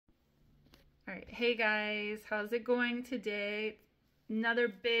All right. Hey guys, how's it going today? Another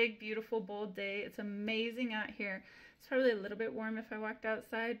big, beautiful, bold day. It's amazing out here. It's probably a little bit warm if I walked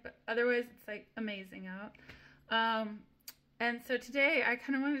outside, but otherwise it's like amazing out. Um, and so today I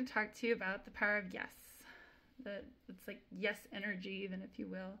kind of wanted to talk to you about the power of yes. It's like yes energy, even if you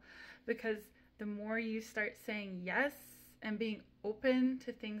will, because the more you start saying yes and being open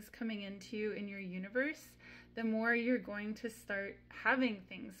to things coming into you in your universe, the more you're going to start having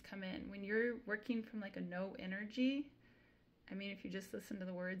things come in. When you're working from like a no energy, I mean, if you just listen to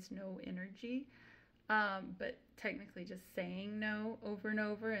the words no energy, but technically just saying no over and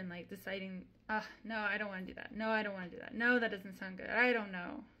over and like deciding, no, I don't want to do that. No, I don't want to do that. No, that doesn't sound good. I don't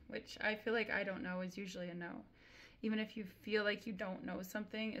know, which I feel like I don't know is usually a no. Even if you feel like you don't know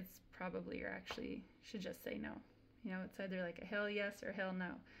something, it's probably you're actually should just say no. You know, it's either like a hell yes or hell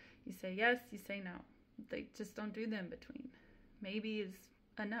no. You say yes, you say no. They just don't do the in between. Maybe is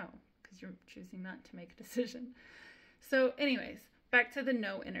a no because you're choosing not to make a decision. So anyways, back to the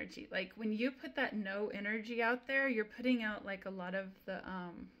no energy. Like when you put that no energy out there, you're putting out like a lot of the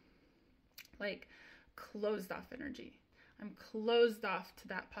like closed off energy. I'm closed off to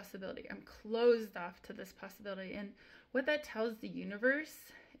that possibility. I'm closed off to this possibility. And what that tells the universe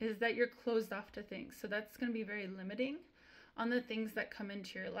is that you're closed off to things. So that's going to be very limiting on the things that come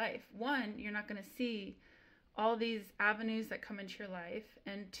into your life. One, you're not going to see all these avenues that come into your life.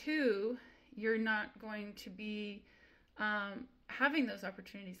 And two, you're not going to be having those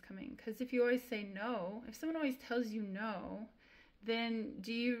opportunities coming. Because if you always say no, if someone always tells you no, then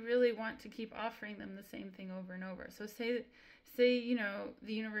do you really want to keep offering them the same thing over and over? So say you know,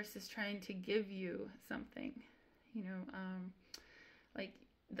 the universe is trying to give you something, you know, like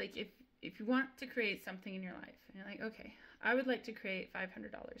if you want to create something in your life and you're like, okay, I would like to create $500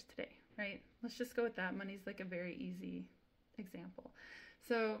 today, right? Let's just go with that. Money's like a very easy example.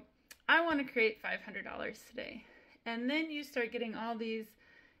 So I want to create $500 today. And then you start getting all these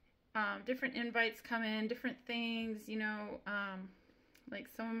different invites come in, different things, you know, like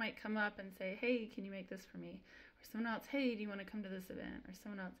someone might come up and say, hey, can you make this for me? Or someone else, hey, do you want to come to this event? Or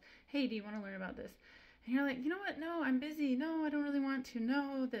someone else, hey, do you want to learn about this? And you're like, you know what? No, I'm busy. No, I don't really want to.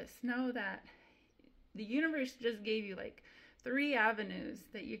 No, this, no, that. The universe just gave you like 3 avenues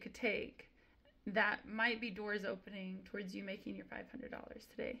that you could take that might be doors opening towards you making your $500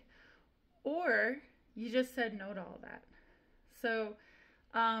 today. Or you just said no to all that. So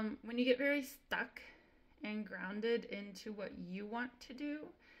when you get very stuck and grounded into what you want to do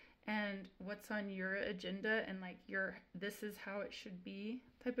and what's on your agenda and like this is how it should be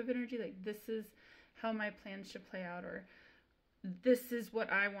type of energy, like this is how my plans should play out, or this is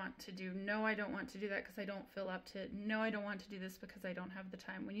what I want to do. No, I don't want to do that because I don't feel up to it. No, I don't want to do this because I don't have the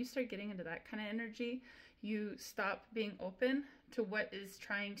time. When you start getting into that kind of energy, you stop being open to what is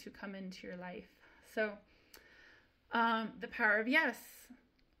trying to come into your life. So the power of yes.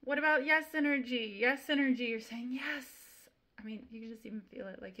 What about yes energy? Yes energy, you're saying yes. I mean, you can just even feel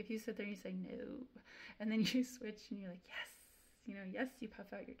it. Like if you sit there and you say no, and then you switch and you're like, yes. You know, yes, you puff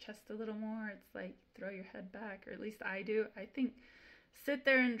out your chest a little more. It's like throw your head back, or at least I do. I think sit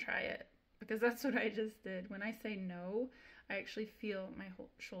there and try it, because that's what I just did. When I say no, I actually feel my whole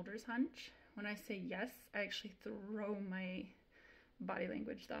shoulders hunch. When I say yes, I actually throw my body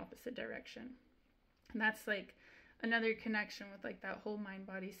language the opposite direction. And that's like another connection with like that whole mind,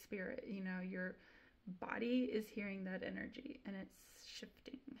 body, spirit. You know, your body is hearing that energy and it's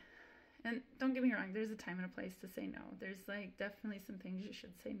shifting. And don't get me wrong, there's a time and a place to say no. There's like definitely some things you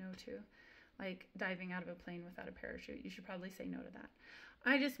should say no to, like diving out of a plane without a parachute. You should probably say no to that.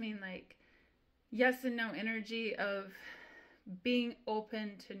 I just mean like yes and no energy of being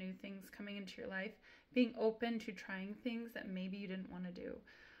open to new things coming into your life, being open to trying things that maybe you didn't want to do.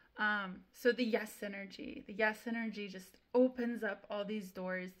 So the yes energy just opens up all these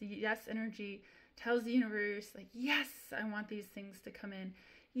doors. The yes energy tells the universe like, yes, I want these things to come in.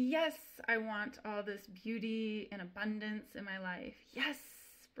 Yes, I want all this beauty and abundance in my life. Yes,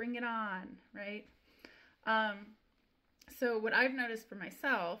 bring it on, right? So what I've noticed for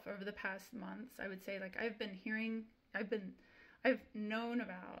myself over the past months, I would say like I've known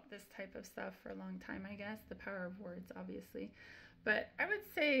about this type of stuff for a long time, I guess, the power of words, obviously. But I would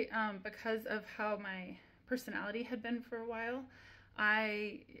say because of how my personality had been for a while,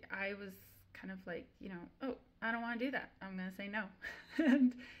 I was kind of like, you know, oh, I don't want to do that. I'm going to say no.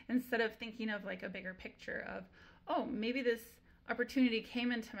 And instead of thinking of like a bigger picture of, oh, maybe this opportunity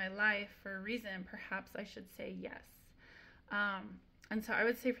came into my life for a reason, perhaps I should say yes. And so I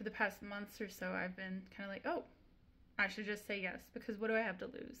would say for the past months or so, I've been kind of like, oh, I should just say yes, because what do I have to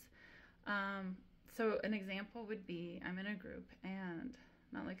lose? So an example would be I'm in a group and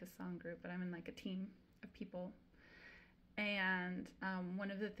not like a song group, but I'm in like a team of people. And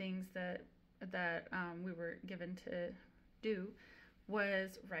one of the things that we were given to do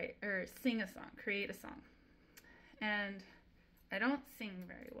was write or sing a song, create a song. And I don't sing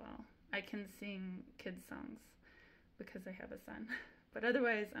very well. I can sing kids' songs because I have a son, but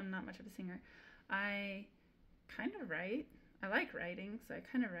otherwise I'm not much of a singer. I kind of write. I like writing, so I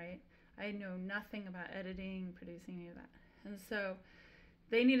kind of write. I know nothing about editing, producing, any of that. And so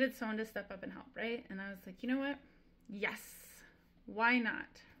they needed someone to step up and help, right? And I was like, you know what? Yes. Why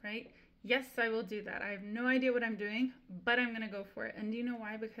not, right? Yes, I will do that. I have no idea what I'm doing, but I'm going to go for it. And do you know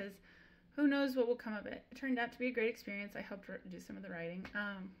why? Because who knows what will come of it. It turned out to be a great experience. I helped do some of the writing.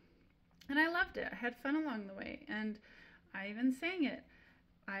 And I loved it. I had fun along the way. And I even sang it.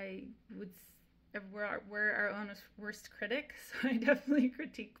 We're our own worst critic, so I definitely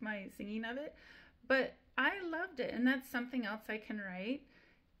critique my singing of it. But I loved it. And that's something else I can write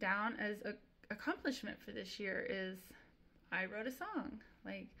down as an accomplishment for this year is I wrote a song.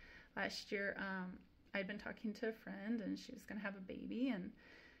 Like last year, I'd been talking to a friend and she was going to have a baby, and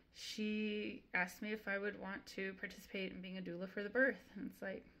she asked me if I would want to participate in being a doula for the birth. And it's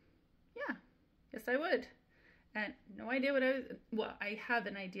like, yeah, yes, I would. And no idea what I have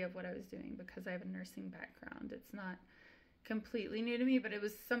an idea of what I was doing because I have a nursing background. It's not completely new to me, but it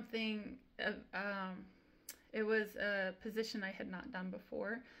was something, it was a position I had not done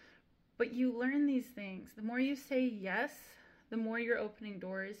before. But you learn these things. The more you say yes, the more you're opening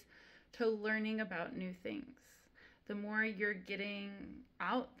doors to learning about new things. The more you're getting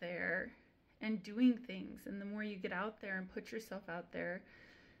out there and doing things, and the more you get out there and put yourself out there,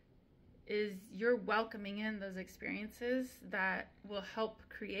 is you're welcoming in those experiences that will help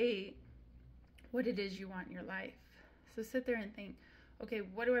create what it is you want in your life. So sit there and think, okay,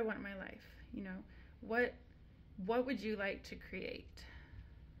 what do I want in my life? You know, what would you like to create?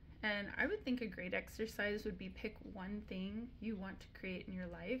 And I would think a great exercise would be pick one thing you want to create in your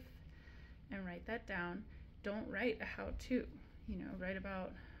life and write that down. Don't write a how-to, you know, write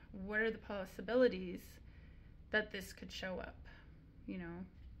about what are the possibilities that this could show up, you know.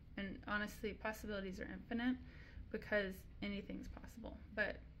 And honestly, possibilities are infinite because anything's possible.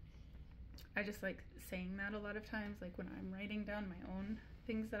 But I just like saying that a lot of times, like when I'm writing down my own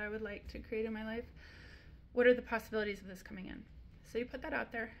things that I would like to create in my life. What are the possibilities of this coming in? So you put that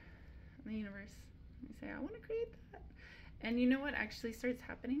out there in the universe. And you say, I want to create that. And you know what actually starts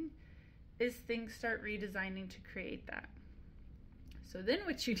happening is things start redesigning to create that. So then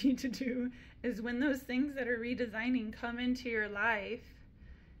what you need to do is when those things that are redesigning come into your life,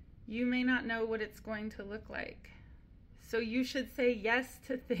 you may not know what it's going to look like. So you should say yes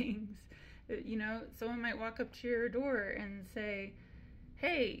to things. You know, someone might walk up to your door and say,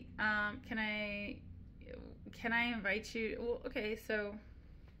 hey, can I invite you? Well, okay, so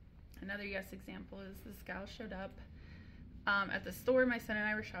another yes example is this gal showed up at the store. My son and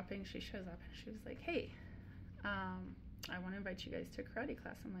I were shopping. She shows up and she was like, hey, I want to invite you guys to a karate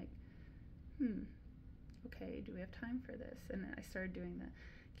class. I'm like, okay, do we have time for this? And I started doing that.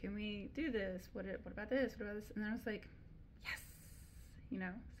 Can we do this? What about this? What about this? And then I was like, yes, you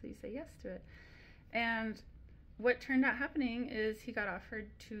know, so you say yes to it. And what turned out happening is he got offered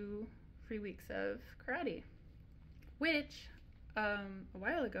 2 free weeks of karate, which a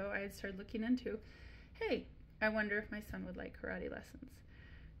while ago I had started looking into. Hey, I wonder if my son would like karate lessons.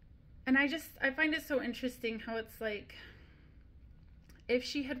 And I find it so interesting how it's like, if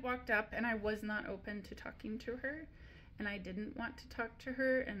she had walked up and I was not open to talking to her, and I didn't want to talk to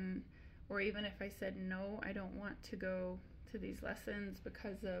her, or even if I said, no, I don't want to go to these lessons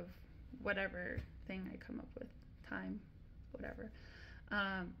because of whatever thing I come up with, time, whatever,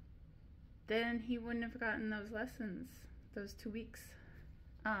 then he wouldn't have gotten those lessons, those 2 weeks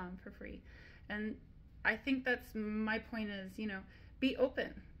for free. And I think that's my point is, you know, be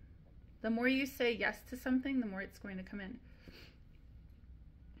open. The more you say yes to something, the more it's going to come in.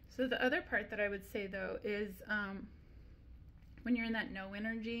 So the other part that I would say, though, is when you're in that no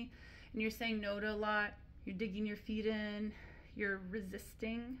energy and you're saying no to a lot, you're digging your feet in, you're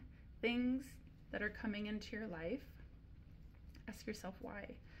resisting things that are coming into your life, ask yourself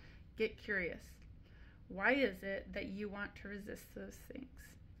why. Get curious. Why is it that you want to resist those things?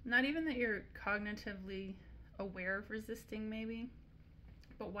 Not even that you're cognitively aware of resisting maybe,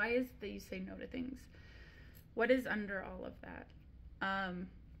 but why is it that you say no to things? What is under all of that?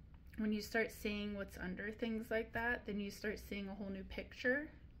 When you start seeing what's under things like that, then you start seeing a whole new picture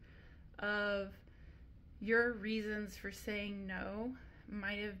of your reasons for saying no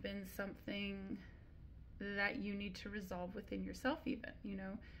might have been something that you need to resolve within yourself even, you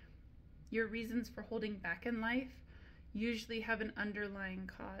know. Your reasons for holding back in life, usually have an underlying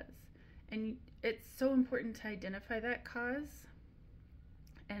cause. And it's so important to identify that cause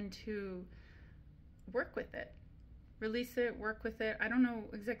and to work with it. Release it, work with it. I don't know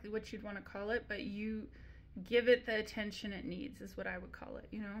exactly what you'd want to call it, but you give it the attention it needs is what I would call it,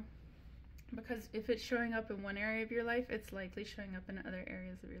 Because if it's showing up in one area of your life, it's likely showing up in other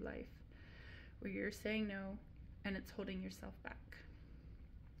areas of your life where you're saying no and it's holding yourself back.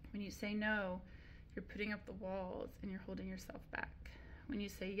 When you say no, you're putting up the walls and you're holding yourself back. When you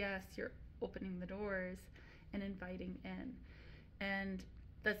say yes, you're opening the doors and inviting in. And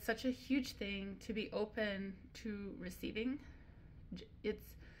that's such a huge thing, to be open to receiving.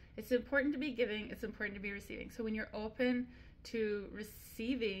 It's important to be giving, it's important to be receiving. So when you're open to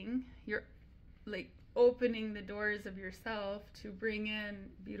receiving, you're like opening the doors of yourself to bring in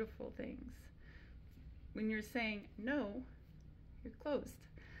beautiful things. When you're saying no, you're closed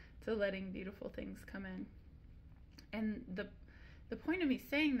to letting beautiful things come in. And the point of me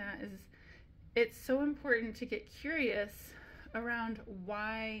saying that is, it's so important to get curious around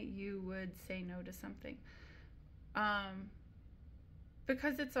why you would say no to something.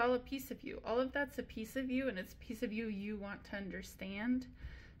 Because it's all a piece of you. All of that's a piece of you, and it's a piece of you you want to understand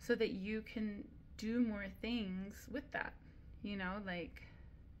so that you can do more things with that. Like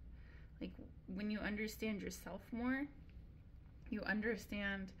when you understand yourself more, you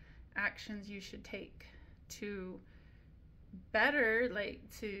understand actions you should take to better,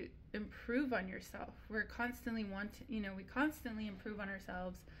 to improve on yourself. We constantly improve on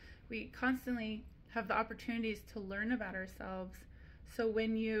ourselves. We constantly have the opportunities to learn about ourselves. So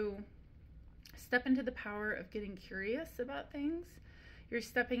when you step into the power of getting curious about things, you're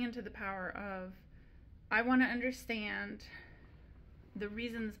stepping into the power of, I want to understand the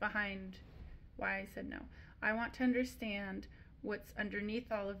reasons behind why I said no. I want to understand what's underneath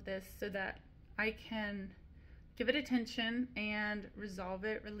all of this so that I can give it attention and resolve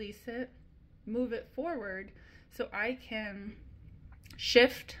it, release it, move it forward so I can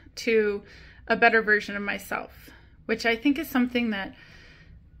shift to a better version of myself, which I think is something that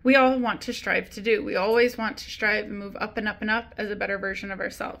we all want to strive to do. We always want to strive and move up and up and up as a better version of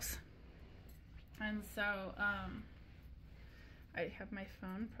ourselves. And so I have my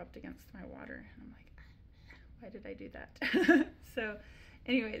phone propped against my water, and I'm like, why did I do that? So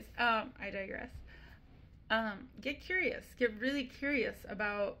anyways, I digress. Get curious. Get really curious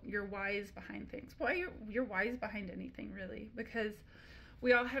about your whys behind things. Why your whys behind anything, really, because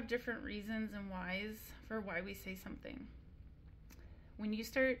we all have different reasons and whys for why we say something. When you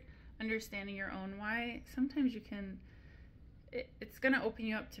start understanding your own why, sometimes it's going to open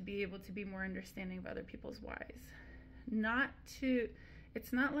you up to be able to be more understanding of other people's whys.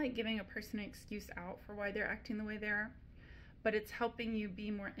 It's not like giving a person an excuse out for why they're acting the way they are, but it's helping you be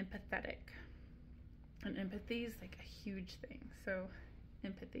more empathetic. And empathy is like a huge thing. So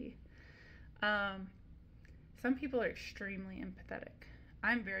empathy. Some people are extremely empathetic.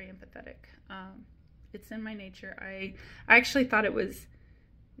 I'm very empathetic. It's in my nature. I actually thought it was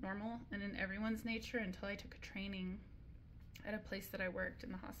normal and in everyone's nature until I took a training at a place that I worked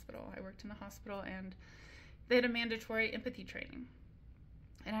in the hospital. I worked in the hospital and they had a mandatory empathy training.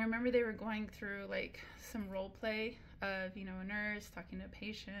 And I remember they were going through some role play of, a nurse talking to a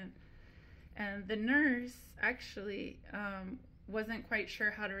patient. And the nurse actually wasn't quite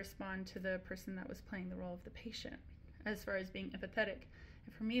sure how to respond to the person that was playing the role of the patient as far as being empathetic.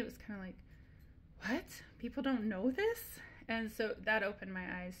 And for me, it was kind of like, what? People don't know this? And so that opened my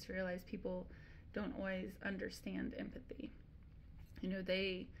eyes to realize people don't always understand empathy.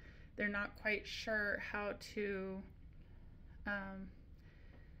 They're not quite sure how to, I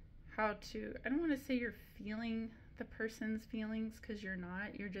don't want to say you're feeling the person's feelings, because you're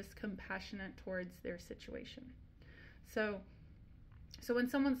not. You're just compassionate towards their situation. So when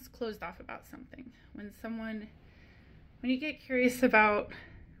someone's closed off about something, when you get curious about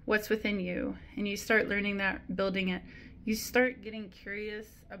what's within you and you start learning that, building it, you start getting curious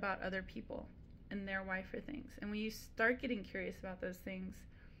about other people and their why for things. And when you start getting curious about those things,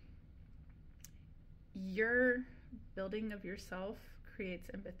 your building of yourself creates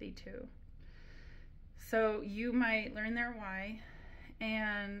empathy too. So you might learn their why,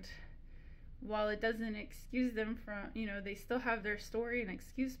 and while it doesn't excuse them from, they still have their story and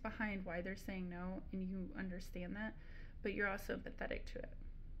excuse behind why they're saying no, and you understand that, but you're also empathetic to it.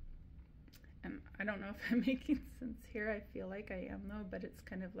 And I don't know if I'm making sense here. I feel like I am, though, but it's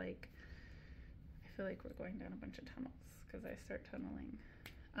kind of like, I feel like we're going down a bunch of tunnels because I start tunneling.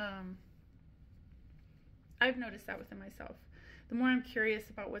 I've noticed that within myself. The more I'm curious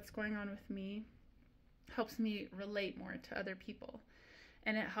about what's going on with me, helps me relate more to other people.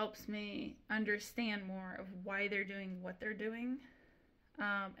 and it helps me understand more of why they're doing what they're doing.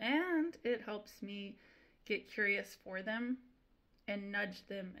 And it helps me get curious for them and nudge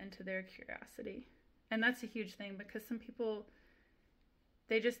them into their curiosity. And that's a huge thing, because some people,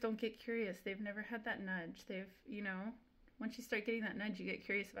 they just don't get curious. They've never had that nudge. Once you start getting that nudge, you get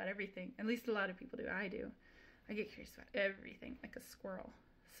curious about everything. At least a lot of people do. I do. I get curious about everything, like a squirrel.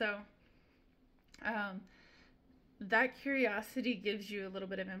 So that curiosity gives you a little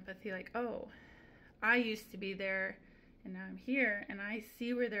bit of empathy, like, oh, I used to be there and now I'm here and I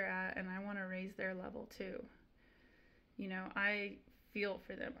see where they're at and I want to raise their level too. I feel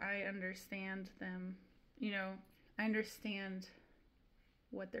for them. I understand them. I understand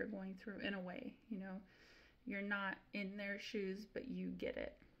what they're going through in a way. You're not in their shoes, but you get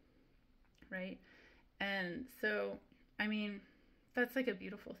it, right? And so, that's like a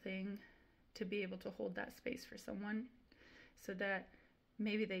beautiful thing, to be able to hold that space for someone so that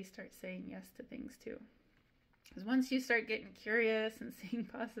maybe they start saying yes to things too. Because once you start getting curious and seeing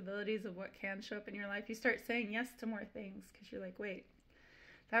possibilities of what can show up in your life, you start saying yes to more things, because you're like, wait,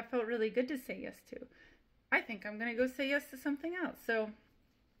 that felt really good to say yes to. I think I'm going to go say yes to something else. So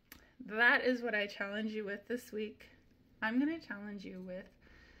that is what I challenge you with this week. I'm going to challenge you with,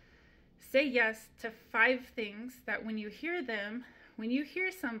 say yes to 5 things that when you hear them, when you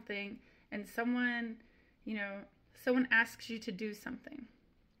hear something and someone asks you to do something,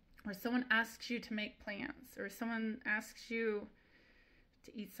 or someone asks you to make plans, or someone asks you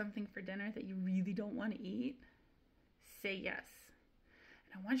to eat something for dinner that you really don't want to eat, say yes.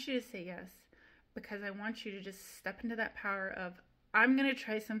 And I want you to say yes because I want you to just step into that power of, I'm going to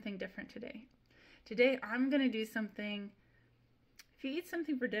try something different today. Today, I'm going to do something. If you eat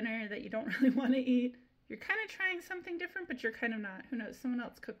something for dinner that you don't really want to eat, you're kind of trying something different, but you're kind of not. Who knows? Someone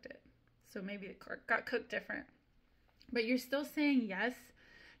else cooked it. So maybe it got cooked different. But you're still saying yes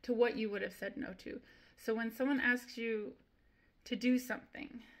to what you would have said no to. So when someone asks you to do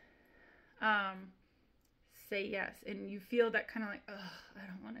something, say yes. And you feel that kind of like, I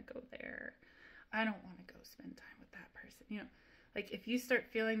don't want to go there. I don't want to go spend time with that person. Like if you start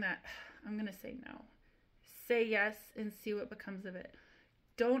feeling that, I'm going to say no. Say yes and see what becomes of it.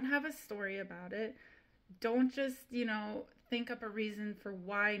 Don't have a story about it. Don't just, think up a reason for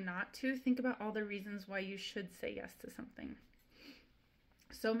why not to. Think about all the reasons why you should say yes to something.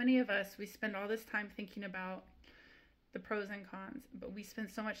 So many of us, we spend all this time thinking about the pros and cons, but we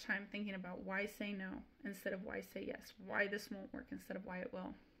spend so much time thinking about why say no instead of why say yes, why this won't work instead of why it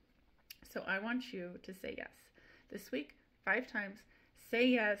will. So I want you to say yes. This week, 5 times, say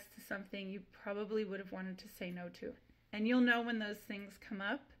yes to something you probably would have wanted to say no to. And you'll know when those things come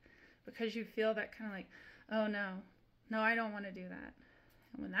up, because you feel that kind of like, oh no, I don't want to do that.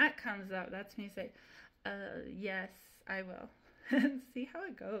 And when that comes up, that's when you say, yes, I will. And see how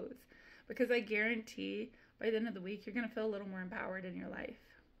it goes. Because I guarantee by the end of the week, you're going to feel a little more empowered in your life.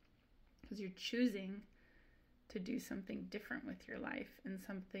 Because you're choosing to do something different with your life, and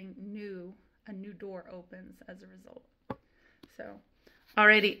something new, a new door opens as a result. So,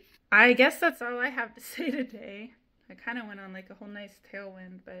 alrighty, I guess that's all I have to say today. I kind of went on like a whole nice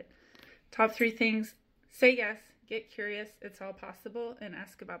tailwind, but top 3 things: say yes, get curious, it's all possible, and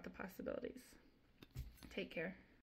ask about the possibilities. Take care.